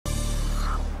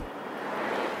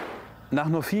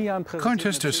Car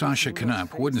tester Sascha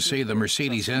Knapp wouldn't say the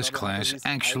Mercedes S-Class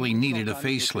actually needed a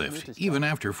facelift, even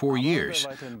after 4 years.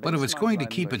 But if it's going to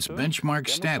keep its benchmark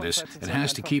status, it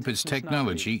has to keep its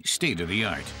technology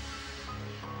state-of-the-art.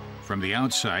 From the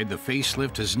outside, the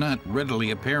facelift is not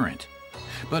readily apparent.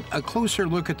 But a closer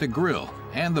look at the grille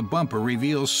and the bumper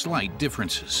reveals slight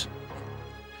differences.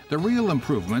 The real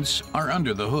improvements are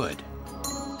under the hood.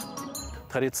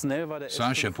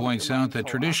 Sascha points out that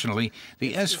traditionally,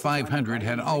 the S500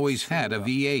 had always had a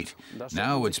V8.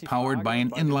 Now it's powered by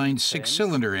an inline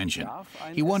six-cylinder engine.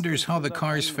 He wonders how the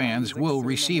car's fans will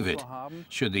receive it.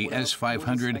 Should the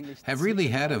S500 have really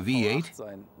had a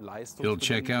V8? He'll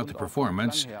check out the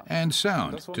performance and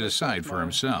sound to decide for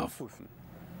himself.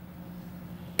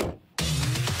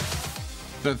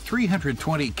 The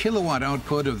 320 kilowatt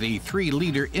output of the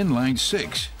 3-liter inline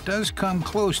six does come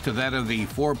close to that of the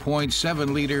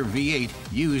 4.7-liter V8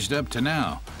 used up to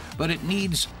now, but it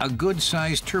needs a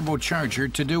good-sized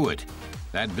turbocharger to do it.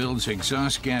 That builds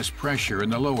exhaust gas pressure in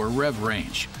the lower rev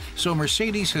range, so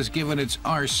Mercedes has given its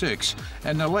R6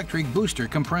 an electric booster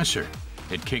compressor.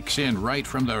 It kicks in right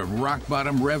from the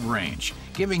rock-bottom rev range,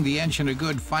 giving the engine a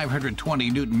good 520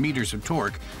 Newton-meters of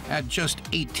torque at just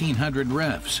 1,800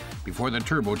 revs before the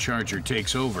turbocharger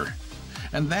takes over.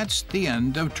 And that's the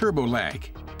end of turbo lag.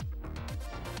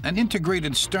 An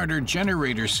integrated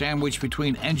starter-generator sandwich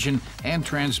between engine and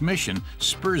transmission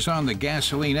spurs on the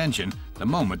gasoline engine the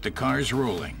moment the car's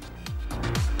rolling.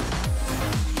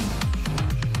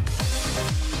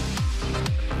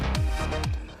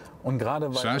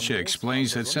 Sascha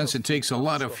explains that since it takes a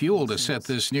lot of fuel to set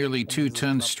this nearly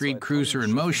 2-ton street cruiser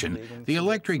in motion, the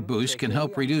electric boost can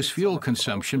help reduce fuel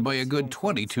consumption by a good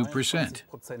 22%.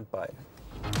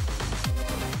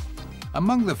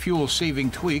 Among the fuel-saving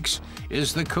tweaks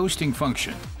is the coasting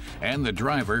function, and the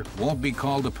driver won't be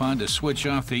called upon to switch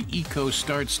off the Eco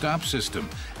Start-Stop system,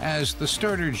 as the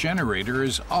starter generator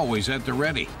is always at the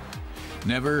ready.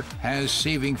 Never has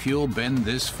saving fuel been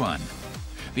this fun.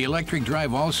 The electric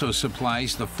drive also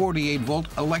supplies the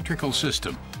 48-volt electrical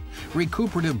system.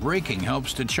 Recuperative braking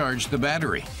helps to charge the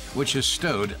battery, which is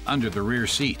stowed under the rear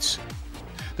seats.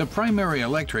 The primary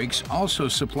electrics also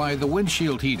supply the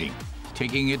windshield heating,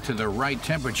 taking it to the right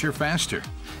temperature faster,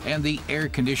 and the air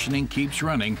conditioning keeps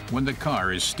running when the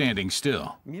car is standing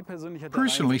still.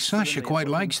 Personally, Sascha quite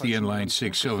likes the inline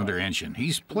six-cylinder engine.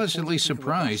 He's pleasantly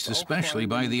surprised, especially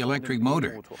by the electric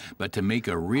motor. But to make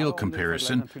a real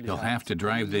comparison, he'll have to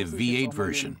drive the V8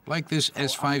 version, like this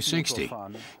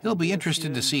S560. He'll be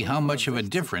interested to see how much of a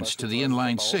difference to the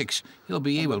inline six he'll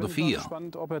be able to feel.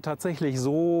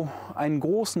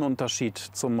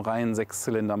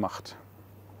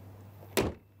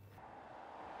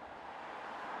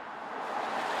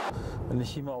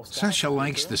 Sascha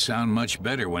likes the sound much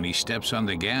better when he steps on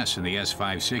the gas in the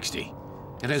S560.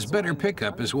 It has better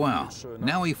pickup as well.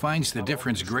 Now he finds the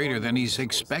difference greater than he's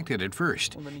expected at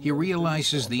first. He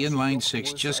realizes the inline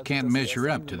six just can't measure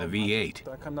up to the V8.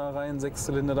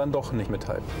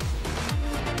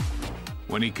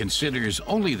 When he considers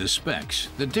only the specs,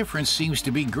 the difference seems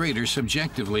to be greater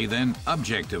subjectively than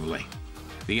objectively.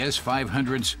 The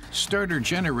S500's starter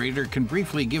generator can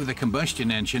briefly give the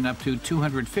combustion engine up to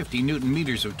 250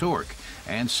 Newton-meters of torque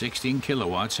and 16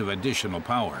 kilowatts of additional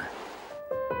power.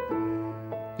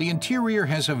 The interior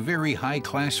has a very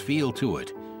high-class feel to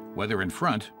it, whether in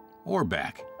front or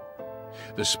back.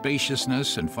 The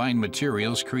spaciousness and fine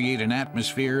materials create an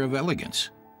atmosphere of elegance.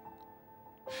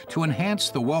 To enhance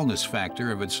the wellness factor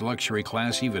of its luxury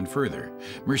class even further,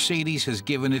 Mercedes has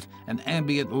given it an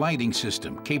ambient lighting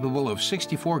system capable of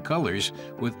 64 colors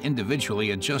with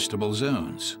individually adjustable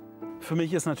zones.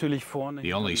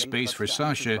 The only space for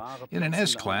Sascha in an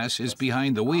S-Class is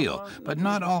behind the wheel, but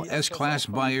not all S-Class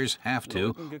buyers have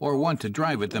to or want to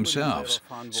drive it themselves,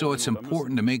 so it's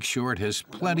important to make sure it has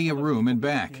plenty of room in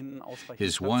back.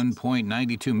 His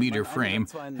 1.92-meter frame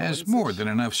has more than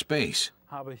enough space.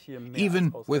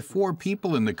 Even with 4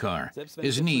 people in the car,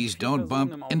 his knees don't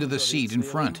bump into the seat in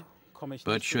front.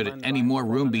 But should any more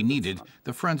room be needed,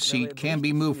 the front seat can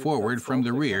be moved forward from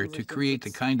the rear to create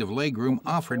the kind of legroom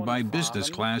offered by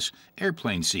business-class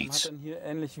airplane seats.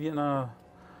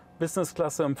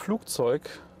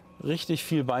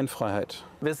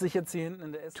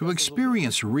 To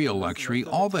experience real luxury,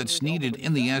 all that's needed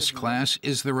in the S-Class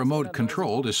is the remote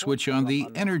control to switch on the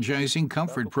energizing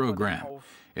comfort program.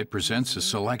 It presents a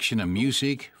selection of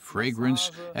music,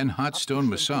 fragrance, and hot stone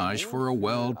massage for a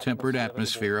well-tempered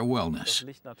atmosphere of wellness.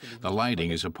 The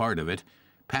lighting is a part of it.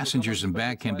 Passengers in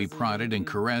back can be prodded and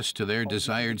caressed to their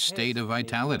desired state of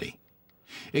vitality.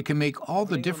 It can make all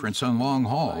the difference on long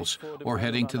hauls or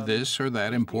heading to this or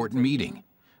that important meeting.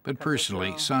 But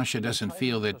personally, Sascha doesn't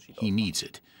feel that he needs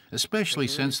it, especially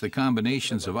since the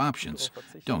combinations of options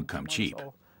don't come cheap.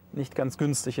 Nicht ganz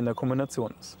günstig in der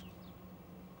Kombination ist.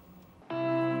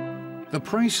 The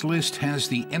price list has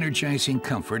the energizing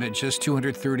comfort at just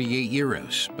 238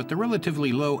 euros, but the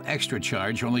relatively low extra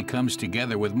charge only comes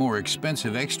together with more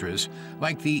expensive extras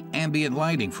like the ambient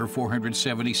lighting for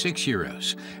 476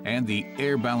 euros and the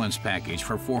air balance package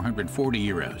for 440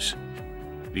 euros.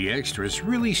 The extras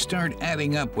really start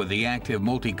adding up with the active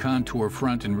multi-contour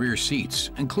front and rear seats,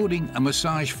 including a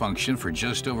massage function for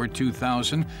just over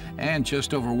 2,000 and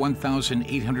just over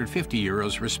 1,850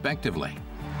 euros respectively.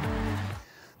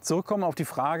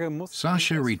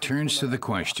 Sascha returns to the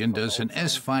question, does an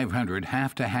S500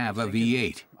 have to have a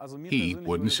V8? He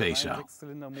wouldn't say so.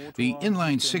 The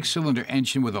inline six-cylinder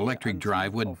engine with electric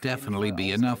drive would definitely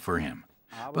be enough for him.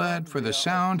 But for the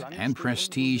sound and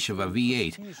prestige of a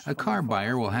V8, a car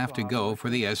buyer will have to go for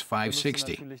the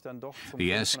S560.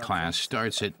 The S-Class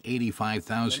starts at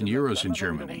 85,000 euros in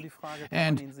Germany,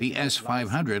 and the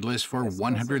S500 lists for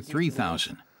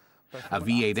 103,000. A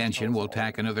V8 engine will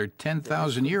tack another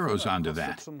 10,000 euros onto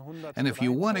that. And if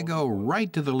you want to go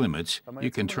right to the limits,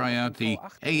 you can try out the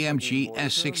AMG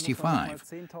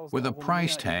S65 with a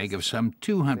price tag of some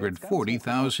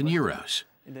 240,000 euros.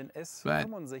 But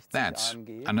that's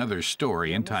another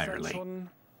story entirely.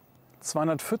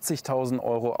 240.000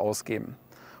 Euro ausgeben.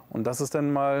 Und das ist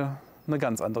dann mal eine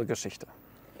ganz andere Geschichte.